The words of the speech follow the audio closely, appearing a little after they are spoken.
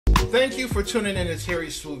Thank you for tuning in to Terry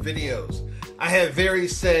Swoop Videos. I have very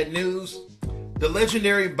sad news. The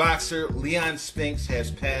legendary boxer Leon Spinks has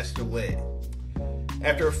passed away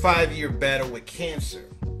after a 5-year battle with cancer.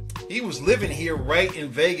 He was living here right in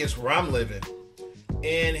Vegas where I'm living,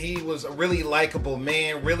 and he was a really likable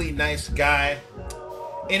man, really nice guy,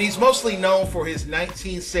 and he's mostly known for his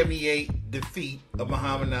 1978 defeat of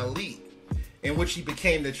Muhammad Ali, in which he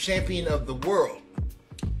became the champion of the world.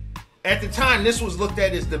 At the time, this was looked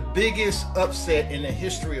at as the biggest upset in the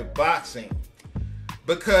history of boxing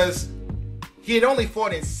because he had only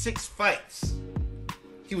fought in 6 fights.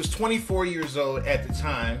 He was 24 years old at the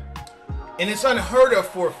time, and it's unheard of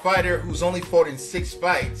for a fighter who's only fought in 6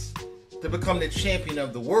 fights to become the champion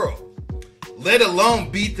of the world, let alone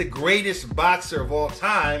beat the greatest boxer of all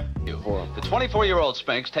time. The 24-year-old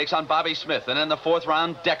Spinks takes on Bobby Smith, and in the 4th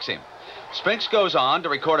round decks him. Spinks goes on to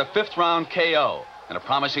record a 5th round KO, and a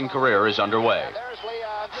promising career is underway.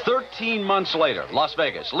 13 months later, Las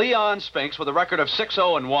Vegas, Leon Spinks, with a record of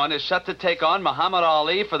 6-0-1, is set to take on Muhammad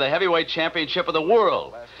Ali for the heavyweight championship of the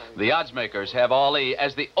world. The odds makers have Ali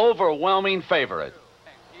as the overwhelming favorite.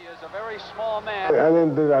 He is a very small man. I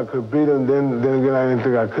didn't think I could beat him. Then again, I didn't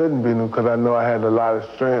think I couldn't beat him because I know I had a lot of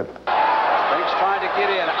strength. Spinks trying to get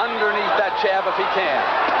in underneath that jab if he can.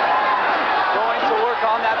 Going to work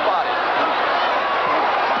on that body.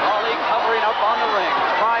 Ali covering up on the ring,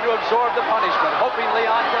 trying to absorb the punishment, hoping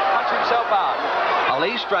Leon can punch himself out.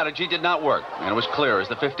 Ali's strategy did not work, and it was clear as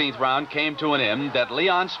the 15th round came to an end that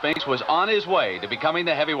Leon Spinks was on his way to becoming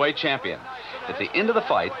the heavyweight champion. At the end of the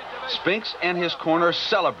fight, Spinks and his corner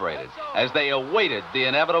celebrated as they awaited the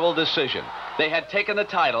inevitable decision. They had taken the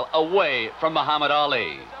title away from Muhammad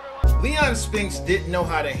Ali. Leon Spinks didn't know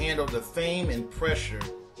how to handle the fame and pressure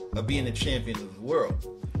of being the champion of the world,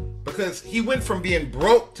 because he went from being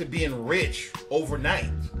broke to being rich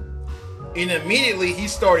overnight. And immediately he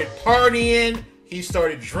started partying, he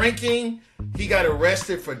started drinking, he got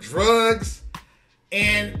arrested for drugs,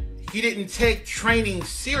 and he didn't take training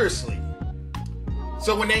seriously.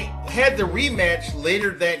 So when they had the rematch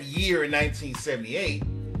later that year in 1978,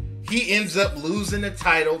 he ends up losing the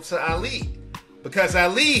title to Ali. Because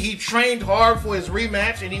Ali, he trained hard for his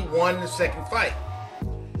rematch and he won the 2nd fight.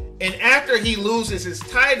 And after he loses his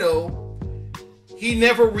title, he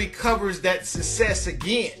never recovers that success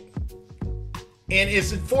again. And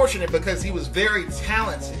it's unfortunate because he was very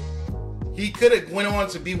talented. He could have went on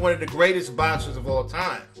to be one of the greatest boxers of all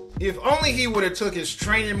time. If only he would have took his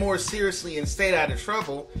training more seriously and stayed out of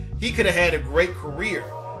trouble, he could have had a great career.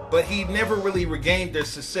 But he never really regained the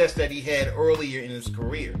success that he had earlier in his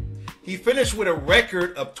career. He finished with a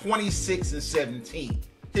record of 26-17.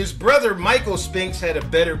 His brother Michael Spinks had a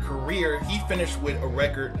better career. He finished with a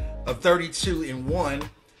record of 32-1.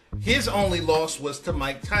 His only loss was to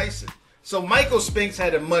Mike Tyson. So Michael Spinks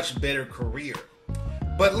had a much better career.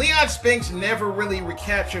 But Leon Spinks never really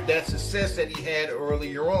recaptured that success that he had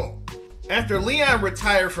earlier on. After Leon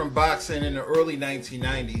retired from boxing in the early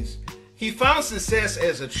 1990s, he found success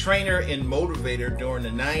as a trainer and motivator during the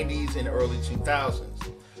 90s and early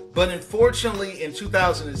 2000s. But unfortunately, in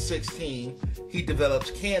 2016, he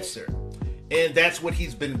developed cancer. And that's what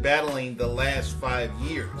he's been battling the last 5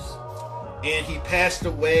 years. And he passed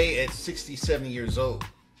away at 67 years old.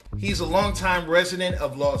 He's a longtime resident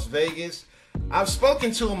of Las Vegas. I've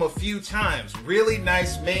spoken to him a few times. Really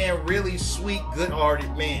nice man, really sweet,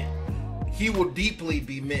 good-hearted man. He will deeply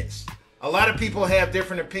be missed. A lot of people have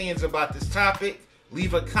different opinions about this topic.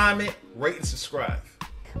 Leave a comment, rate, and subscribe.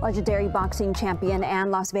 Legendary boxing champion and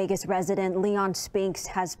Las Vegas resident Leon Spinks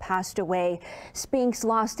has passed away. Spinks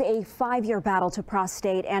lost a 5-year battle to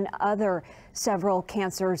prostate and several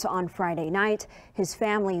cancers on Friday night. His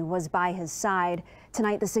family was by his side.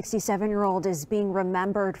 Tonight, the 67-year-old is being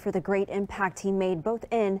remembered for the great impact he made both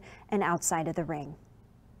in and outside of the ring.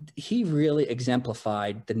 He really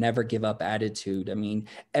exemplified the never give up attitude. I mean,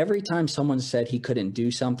 every time someone said he couldn't do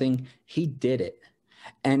something, he did it.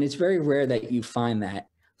 And it's very rare that you find that.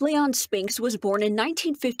 Leon Spinks was born in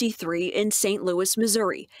 1953 in St. Louis,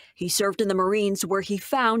 Missouri. He served in the Marines where he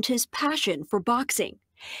found his passion for boxing.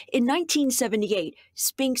 In 1978,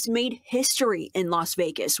 Spinks made history in Las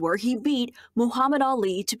Vegas, where he beat Muhammad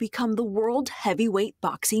Ali to become the world heavyweight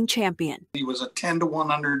boxing champion. He was a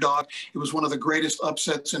 10-1 underdog. It was one of the greatest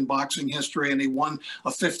upsets in boxing history, and he won a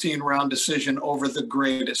 15-round decision over the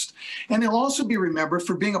greatest. And he'll also be remembered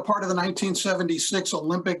for being a part of the 1976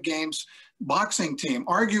 Olympic Games boxing team,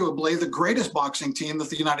 arguably the greatest boxing team that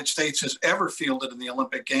the United States has ever fielded in the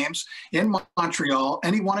Olympic Games in Montreal,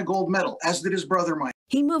 and he won a gold medal, as did his brother Mike.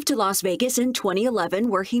 He moved to Las Vegas in 2011,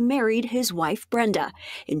 where he married his wife, Brenda.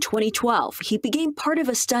 In 2012, he became part of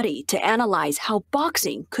a study to analyze how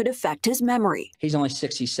boxing could affect his memory. He's only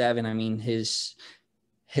 67. I mean, his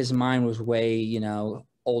mind was way,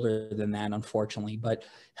 older than that, unfortunately. But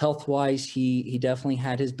health-wise, he definitely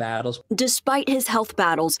had his battles. Despite his health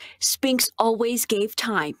battles, Spinks always gave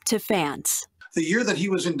time to fans. The year that he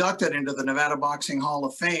was inducted into the Nevada Boxing Hall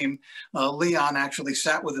of Fame, Leon actually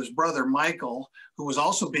sat with his brother, Michael, who was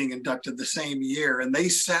also being inducted the same year. And they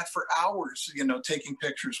sat for hours, taking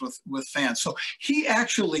pictures with fans. So he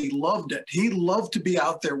actually loved it. He loved to be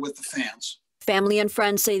out there with the fans. Family and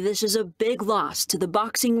friends say this is a big loss to the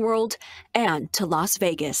boxing world and to Las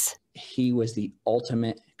Vegas. He was the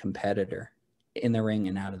ultimate competitor in the ring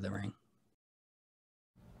and out of the ring.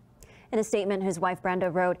 In a statement, his wife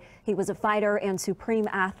Brenda wrote, "He was a fighter and supreme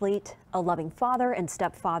athlete, a loving father and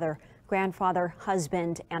stepfather, grandfather,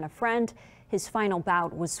 husband, and a friend. His final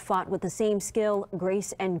bout was fought with the same skill,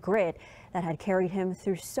 grace, and grit that had carried him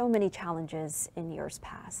through so many challenges in years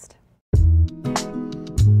past."